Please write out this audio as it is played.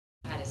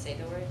say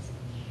the words?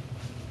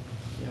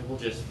 Yeah, we'll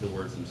just the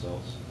words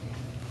themselves.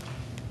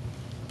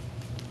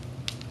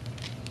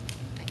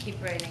 I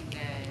keep writing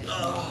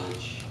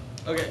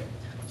the... Okay,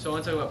 so I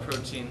want to talk about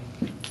protein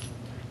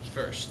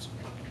first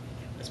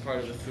as part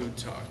of the food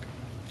talk,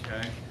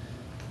 okay?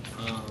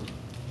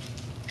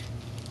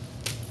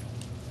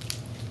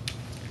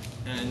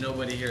 And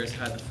nobody here has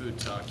had the food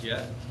talk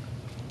yet.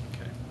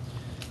 Okay.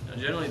 Now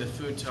generally the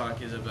food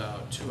talk is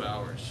about 2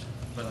 hours,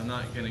 but I'm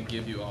not going to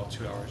give you all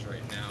 2 hours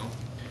right now.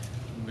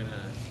 I'm going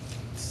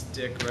to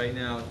stick right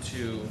now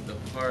to the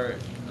part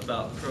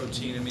about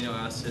protein, amino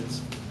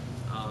acids,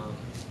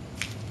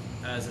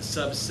 as a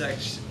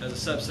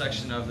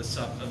subsection of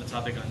the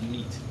topic on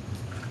meat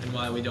and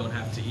why we don't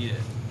have to eat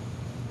it.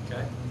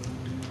 Okay?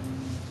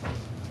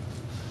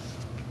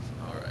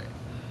 All right.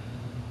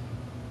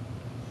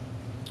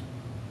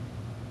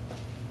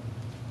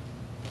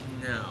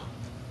 Now,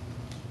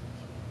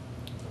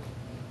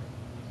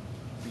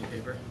 need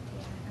paper?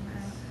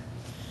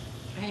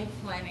 I have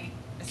plenty.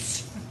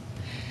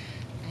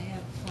 I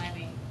have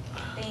plenty.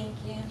 Thank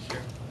you.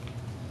 Sure.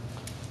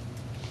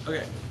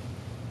 Okay.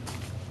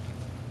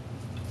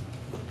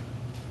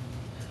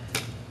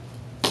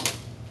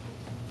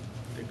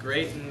 The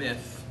great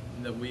myth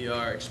that we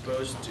are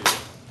exposed to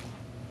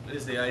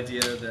is the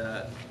idea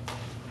that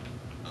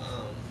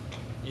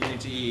you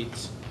need to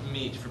eat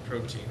meat for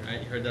protein,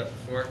 right? You heard that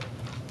before?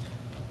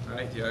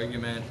 Right? The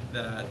argument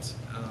that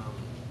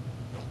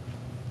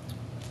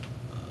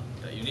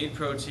that you need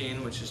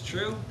protein, which is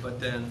true, but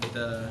then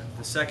the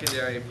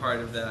secondary part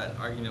of that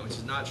argument, which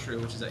is not true,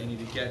 which is that you need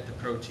to get the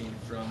protein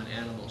from an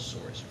animal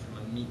source, from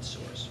a meat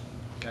source.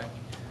 Okay?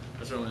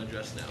 That's what I'm going to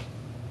address now.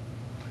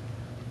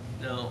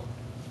 Now,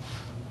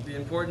 the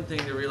important thing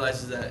to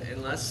realize is that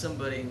unless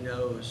somebody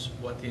knows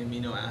what the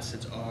amino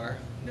acids are,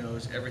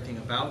 knows everything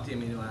about the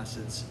amino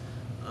acids,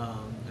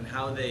 and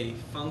how they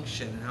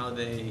function and how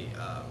they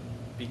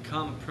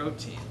become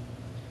protein,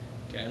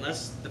 okay,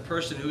 unless the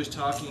person who is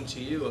talking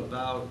to you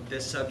about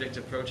this subject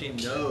of protein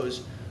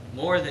knows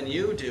more than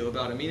you do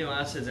about amino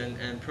acids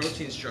and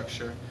protein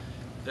structure,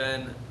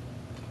 then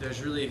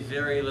there's really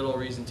very little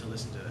reason to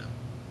listen to them.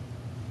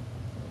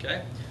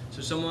 Okay?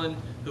 So someone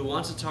who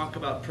wants to talk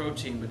about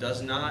protein but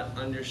does not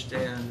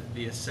understand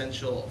the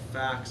essential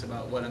facts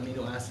about what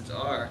amino acids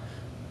are,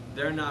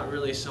 they're not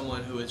really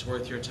someone who it's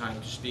worth your time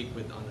to speak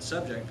with on the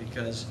subject,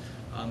 because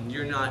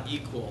you're not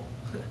equal.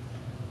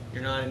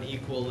 You're not in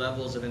equal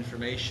levels of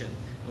information.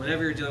 And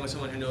whenever you're dealing with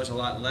someone who knows a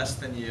lot less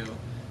than you,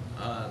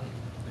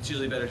 it's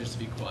usually better just to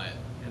be quiet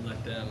and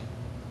let them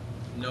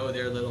know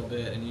their little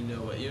bit, and you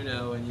know what you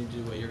know, and you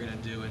do what you're going to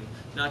do, and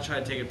not try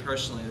to take it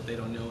personally that they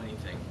don't know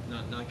anything,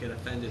 not get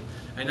offended,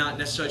 and not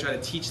necessarily try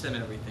to teach them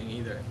everything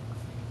either.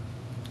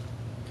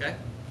 Okay?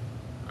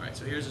 All right,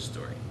 so here's a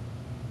story.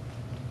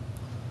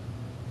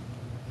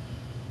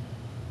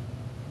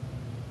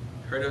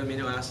 Heard of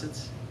amino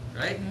acids,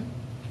 right? Mm-hmm.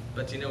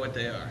 But do you know what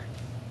they are?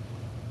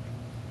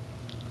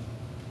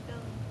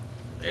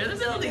 They're the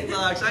building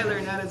blocks. I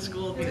learned that at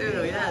school too.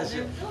 Yes,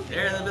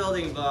 they're the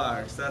building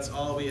blocks. That's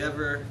all we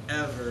ever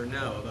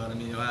know about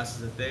amino acids,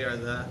 that they are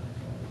the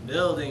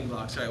building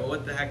blocks. All right, well,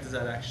 what the heck does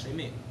that actually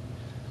mean?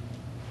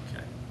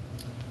 Okay.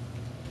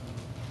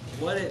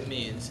 What it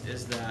means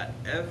is that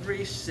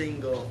every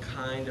single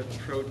kind of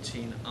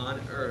protein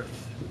on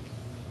Earth,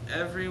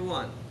 every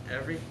one,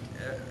 and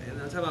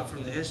I'm talking about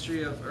from the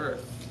history of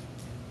Earth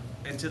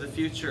into the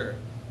future,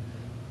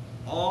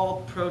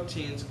 all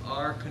proteins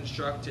are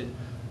constructed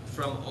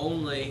from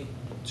only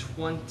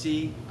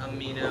 20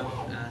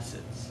 amino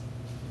acids.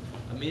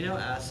 Amino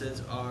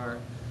acids are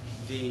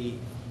the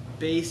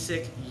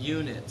basic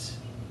unit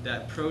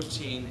that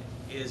protein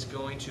is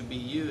going to be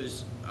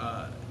used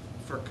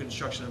for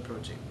construction of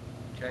protein.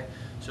 Okay?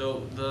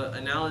 So the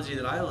analogy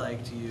that I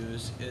like to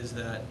use is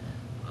that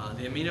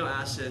the amino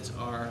acids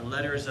are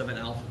letters of an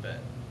alphabet.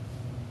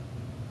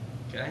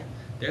 Okay?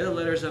 They're the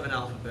letters of an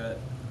alphabet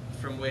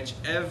from which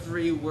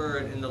every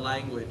word in the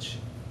language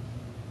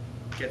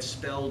gets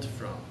spelled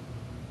from.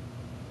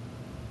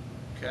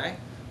 Okay?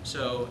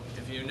 So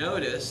if you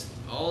notice,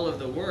 all of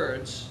the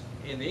words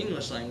in the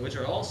English language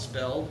are all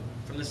spelled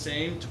from the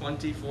same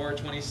 24,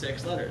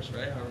 26 letters,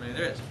 right? However many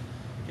there is.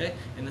 Okay?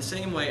 In the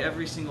same way,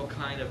 every single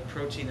kind of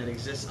protein that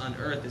exists on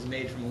Earth is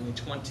made from only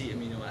 20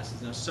 amino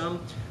acids. Now,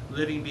 some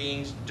living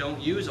beings don't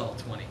use all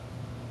 20.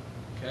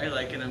 Okay?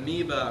 Like an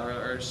amoeba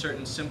or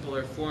certain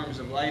simpler forms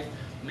of life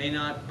may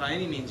not by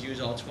any means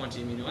use all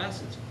 20 amino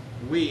acids.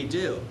 We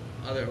do.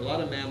 A lot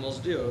of mammals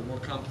do. More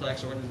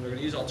complex organisms are going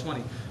to use all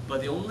 20.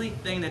 But the only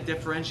thing that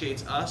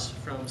differentiates us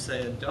from,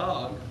 say, a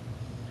dog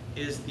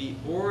is the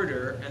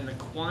order and the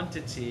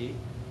quantity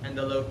and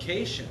the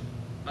location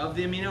of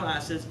the amino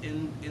acids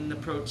in the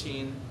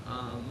protein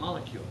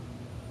molecule.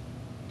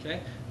 Okay?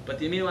 But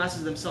the amino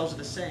acids themselves are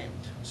the same.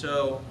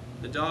 So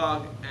the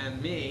dog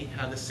and me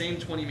have the same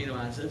 20 amino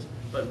acids,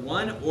 but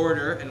one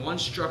order and one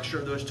structure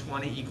of those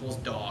 20 equals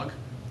dog,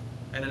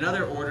 and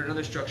another order,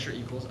 another structure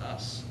equals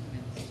us.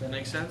 Does that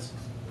make sense?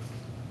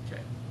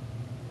 Okay.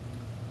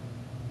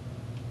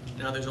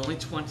 Now there's only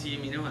 20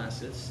 amino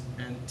acids,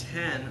 and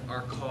 10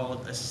 are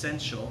called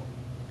essential,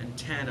 and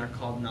 10 are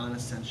called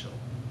non-essential.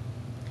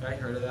 Okay,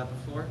 heard of that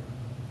before?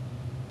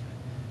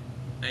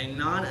 A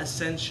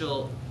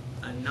non-essential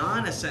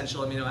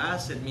amino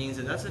acid means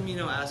that that's an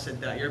amino acid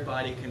that your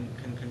body can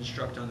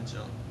construct on its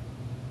own.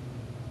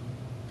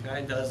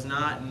 Okay, does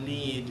not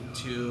need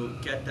to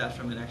get that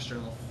from an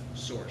external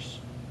source.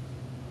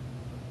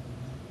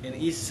 An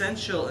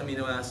essential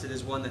amino acid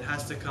is one that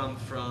has to come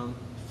from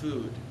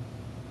food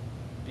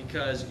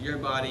because your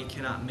body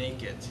cannot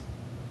make it.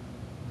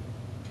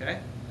 Okay?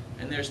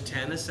 And there's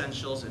 10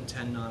 essentials and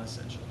 10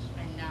 non-essentials.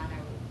 And none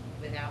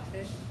are without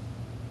food?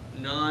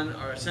 Non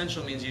or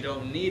essential means you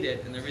don't need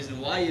it, and the reason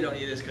why you don't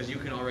need it is because you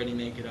can already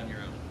make it on your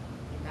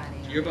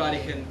own. Your body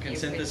can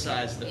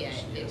synthesize those. Yeah,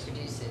 Yes. it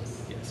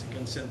produces Yes, it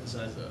can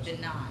synthesize those. the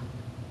non.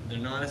 They're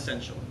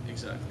non-essential,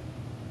 exactly.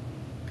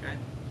 Okay?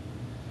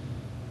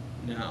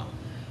 Now,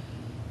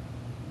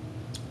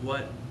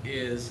 what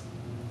is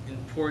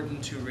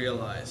important to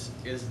realize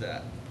is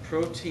that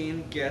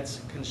protein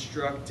gets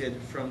constructed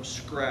from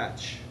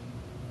scratch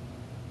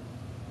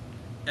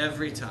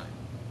every time.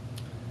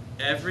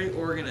 Every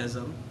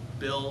organism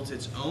builds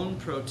its own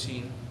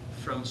protein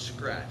from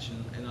scratch,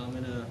 and I'm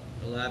going to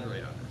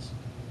elaborate on this.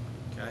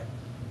 Okay?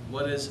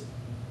 What does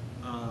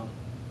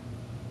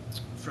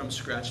from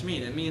scratch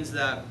mean? It means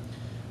that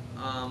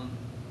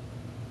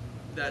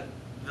that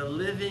the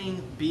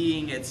living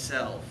being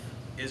itself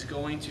is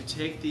going to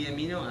take the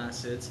amino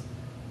acids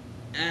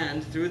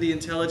and, through the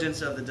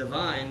intelligence of the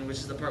divine, which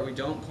is the part we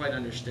don't quite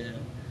understand,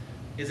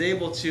 is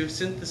able to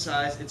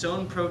synthesize its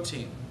own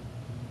protein.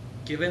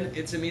 Given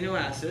its amino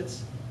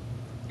acids,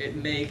 it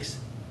makes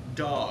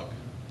dog,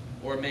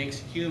 or makes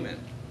human,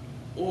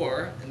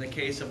 or, in the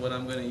case of what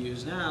I'm going to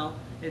use now,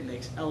 it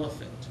makes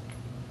elephant.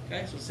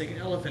 Okay, so let's take an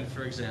elephant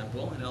for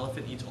example. An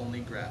elephant eats only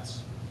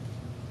grass.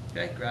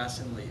 Okay, grass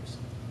and leaves.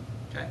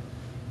 Okay,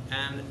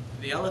 and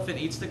the elephant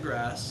eats the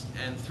grass,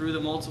 and through the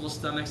multiple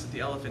stomachs that the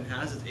elephant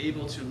has, it's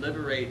able to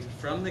liberate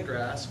from the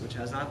grass, which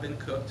has not been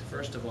cooked,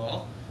 first of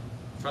all.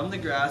 From the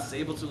grass, it's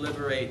able to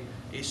liberate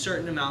a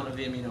certain amount of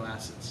the amino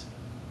acids.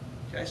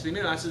 Okay, so the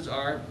amino acids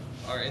are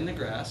in the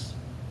grass.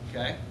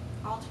 Okay.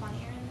 All 20 are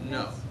in the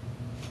No, grass?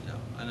 no,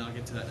 and I'll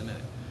get to that in a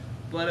minute.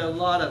 But a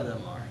lot of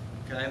them are.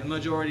 Okay, the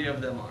majority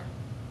of them are.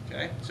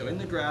 Okay, so in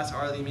the grass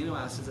are the amino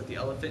acids that the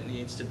elephant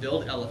needs to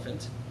build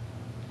elephant.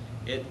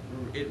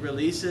 It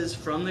releases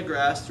from the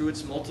grass through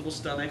its multiple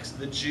stomachs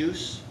the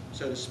juice,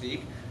 so to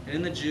speak, and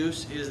in the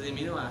juice is the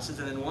amino acids,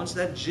 and then once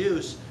that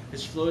juice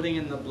is floating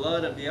in the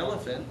blood of the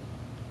elephant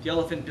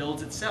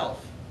builds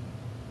itself.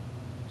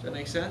 Does that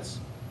make sense?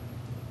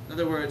 In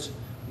other words,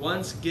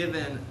 once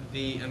given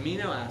the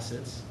amino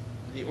acids,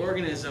 the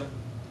organism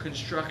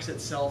constructs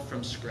itself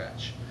from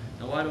scratch.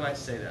 Now why do I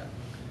say that?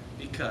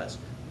 Because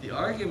the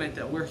argument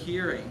that we're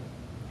hearing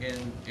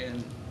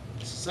in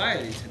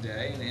society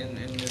today and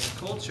in this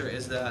culture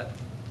is that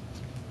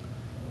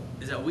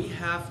we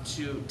have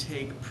to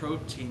take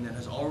protein that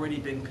has already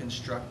been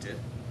constructed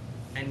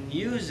and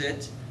use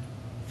it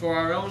for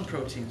our own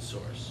protein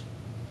source.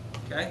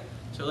 Okay?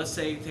 So let's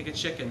say take a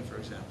chicken for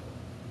example.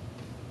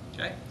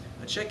 Okay?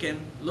 A chicken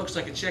looks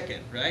like a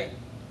chicken, right?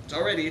 It's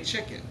already a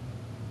chicken.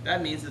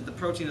 That means that the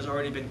protein has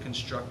already been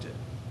constructed.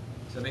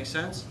 Does that make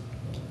sense?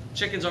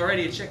 Chicken's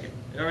already a chicken.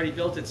 It already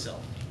built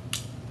itself.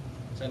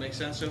 Does that make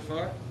sense so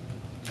far?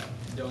 Okay.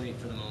 Don't eat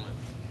for the moment.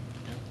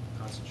 Okay.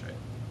 Concentrate.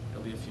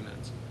 It'll be a few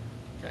minutes.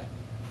 Okay.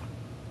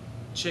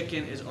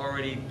 Chicken has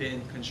already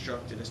been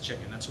constructed as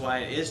chicken. That's why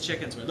it is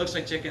chicken. So it looks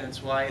like chicken.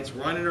 That's why it's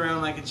running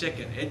around like a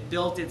chicken. It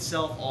built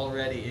itself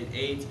already. It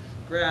ate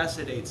grass.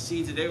 It ate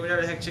seeds. It ate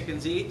whatever the heck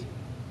chickens eat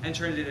and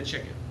turned it into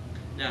chicken.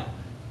 Now,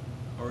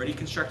 already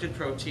constructed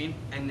protein,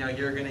 and now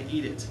you're going to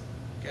eat it.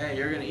 Okay,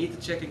 you're going to eat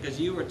the chicken because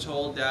you were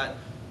told that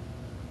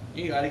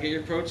you got to get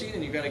your protein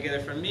and you got to get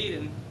it from meat,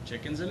 and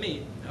chicken's a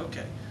meat.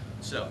 Okay,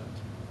 so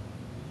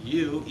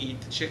you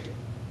eat the chicken,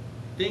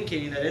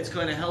 thinking that it's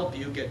going to help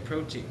you get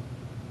protein.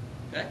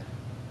 Okay,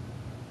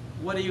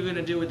 what are you going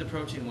to do with the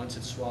protein once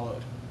it's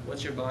swallowed?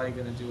 What's your body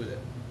going to do with it?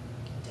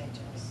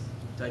 Digest.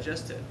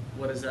 Digest it.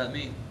 What does that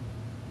mean?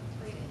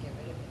 We're gonna get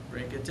rid of it.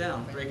 Break it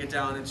down. Break it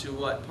down into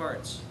what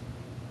parts?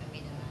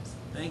 Amino acids.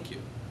 Thank you.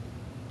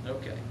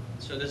 Okay,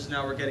 so this is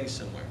now we're getting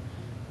somewhere.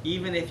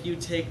 Even if you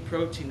take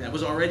protein that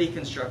was already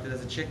constructed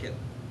as a chicken,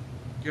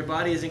 your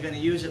body isn't going to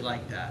use it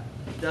like that.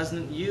 It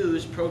doesn't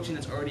use protein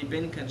that's already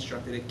been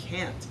constructed. It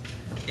can't.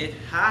 It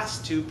has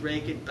to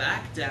break it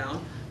back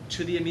down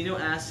to the amino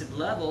acid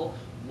level,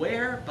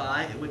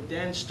 whereby it would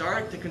then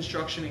start the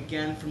construction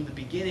again from the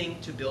beginning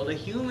to build a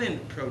human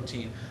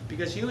protein.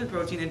 Because human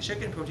protein and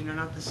chicken protein are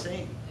not the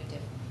same. They're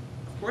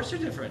different. Of course they're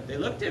different. They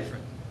look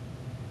different.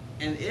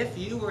 And if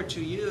you were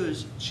to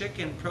use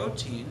chicken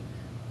protein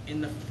in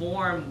the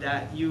form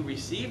that you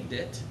received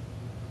it,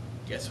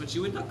 guess what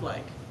you would look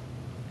like?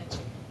 A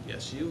chicken.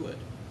 Yes, you would.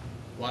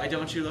 Why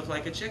don't you look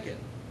like a chicken?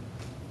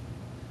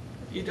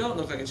 You don't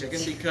look like a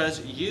chicken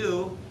because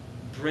you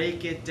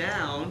break it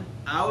down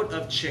out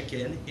of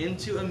chicken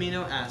into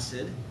amino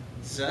acids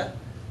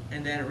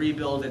and then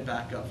rebuild it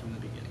back up from the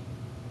beginning.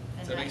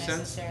 And that not make sense?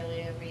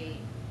 necessarily every